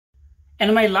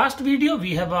In my last video,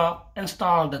 we have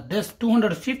installed this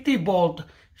 250 volt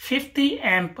 50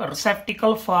 amp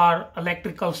receptacle for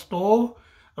electrical stove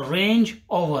range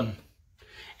oven.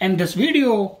 In this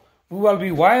video, we will be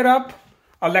wire up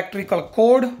electrical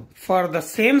cord for the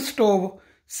same stove,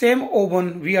 same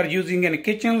oven we are using in a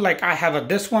kitchen. Like I have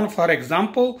this one for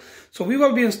example. So we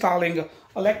will be installing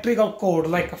electrical cord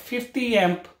like a 50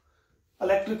 amp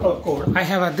electrical cord. I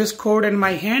have this cord in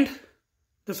my hand.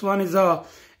 This one is a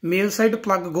male side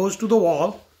plug, goes to the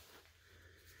wall,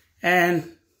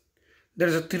 and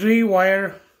there's a 3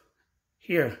 wire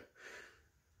here.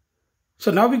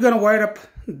 So now we're gonna wire up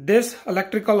this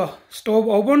electrical stove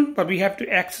oven, but we have to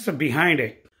access behind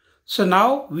it. So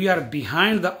now we are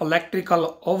behind the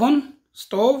electrical oven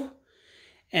stove,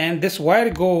 and this wire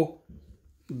go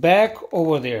back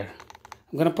over there.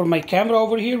 I'm gonna put my camera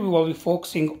over here. We will be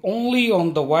focusing only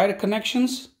on the wire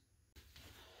connections.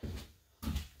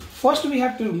 First, we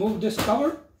have to remove this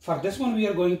cover. For this one, we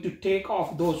are going to take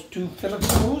off those 2 Phillips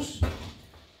screws.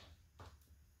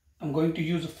 I'm going to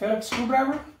use a Phillips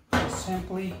screwdriver. Just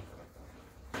simply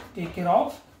take it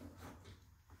off.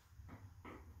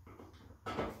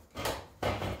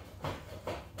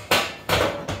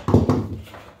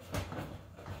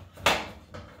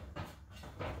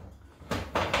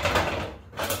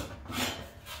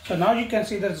 So now you can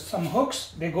see there's some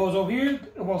hooks. They goes over here.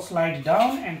 It will slide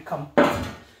down and come.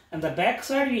 And the back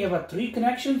side, we have 3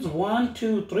 connections, 1,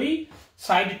 2, 3.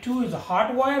 Side 2 is a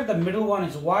hot wire, the middle one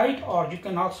is white, or you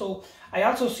can also, I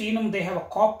also seen them, they have a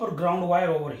copper ground wire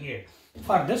over here.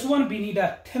 For this one, we need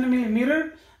a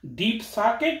 10mm deep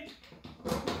socket.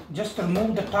 Just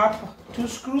remove the top 2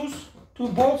 screws, 2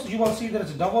 bolts. You will see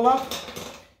there's a double up.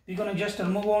 We're gonna just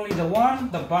remove only the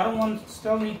one. The bottom one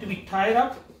still need to be tied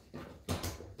up.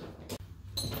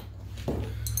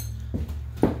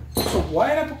 So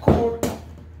wire up a cord.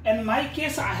 In my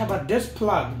case, I have this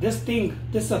plug, this thing,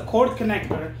 this is a cord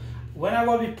connector.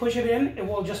 Whenever we push it in, it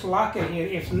will just lock it here.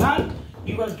 If not,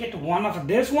 you will get one of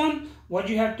this one. What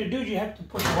you have to do, you have to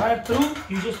push wire through.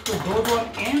 You just put those one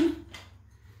in,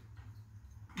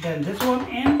 then this one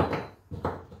in,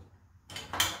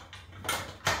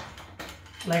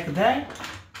 like that.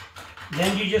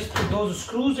 Then you just put those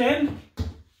screws in.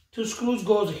 2 screws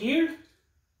goes here,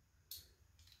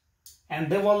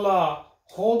 and they will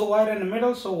hold the wire in the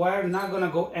middle, so wire not gonna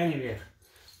go anywhere.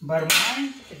 But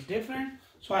mine is different,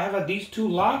 so I have these 2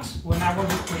 locks. Whenever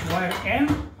we push wire in,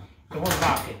 it will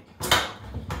lock it.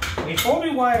 Before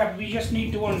we wire up, we just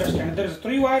need to understand there's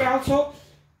 3 wire also.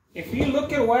 If you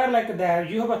look at wire like that,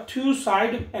 you have a 2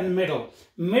 side and middle.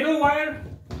 Middle wire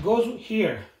goes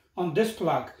here on this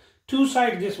plug. 2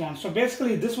 side this one. So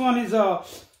basically this one is a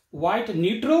white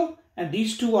neutral, and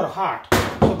these 2 are hot.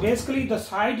 So basically the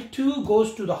side 2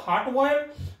 goes to the hot wire,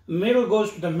 middle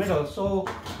goes to the middle. So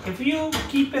if you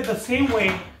keep it the same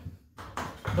way,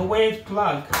 the way it's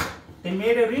plugged, they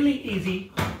made it really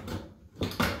easy.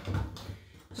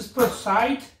 Just put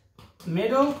side,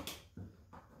 middle,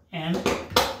 and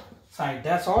side.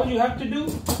 That's all you have to do.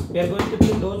 We are going to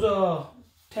put those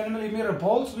 10mm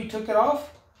bolts. We took it off.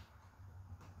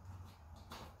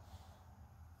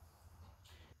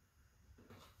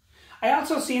 I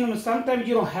also seen them, sometimes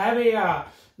you don't have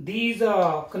these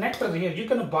connectors here. You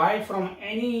can buy from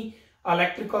any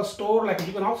electrical store. Like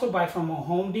you can also buy from a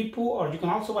Home Depot, or you can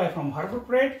also buy from Harbor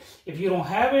Freight. If you don't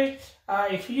have it,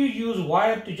 if you use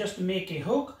wire to just make a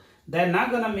hook, they're not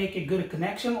gonna make a good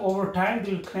connection. Over time,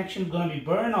 the connection is gonna be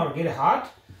burned or get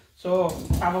hot. So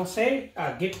I will say,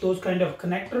 get those kind of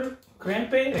connector,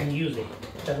 crimp it, and use it.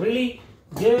 They're really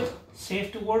good,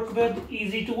 safe to work with,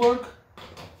 easy to work.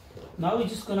 Now we're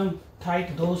just gonna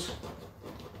tighten those.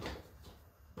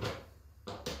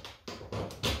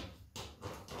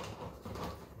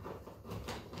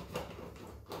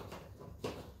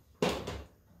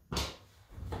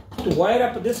 To wire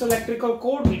up this electrical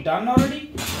cord, we done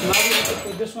already. Now we have to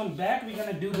put this one back. We're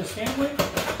gonna do the same way.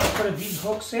 Put these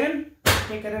hooks in,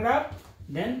 taking it up.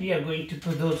 Then we are going to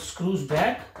put those screws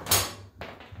back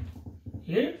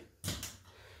here.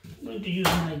 I'm going to use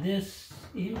this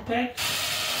impact.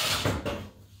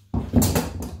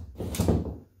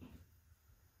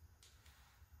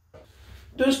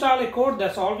 To install a cord,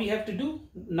 that's all we have to do.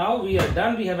 Now we are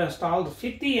done. We have installed the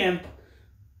 50 amp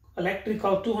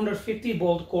electrical 250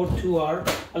 volt cord to our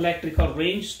electrical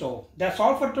range stove. That's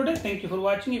all for today. Thank you for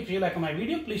watching. If you like my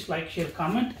video, please like, share,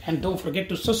 comment, and don't forget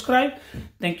to subscribe.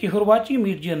 Thank you for watching.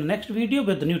 Meet you in the next video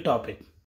with a new topic.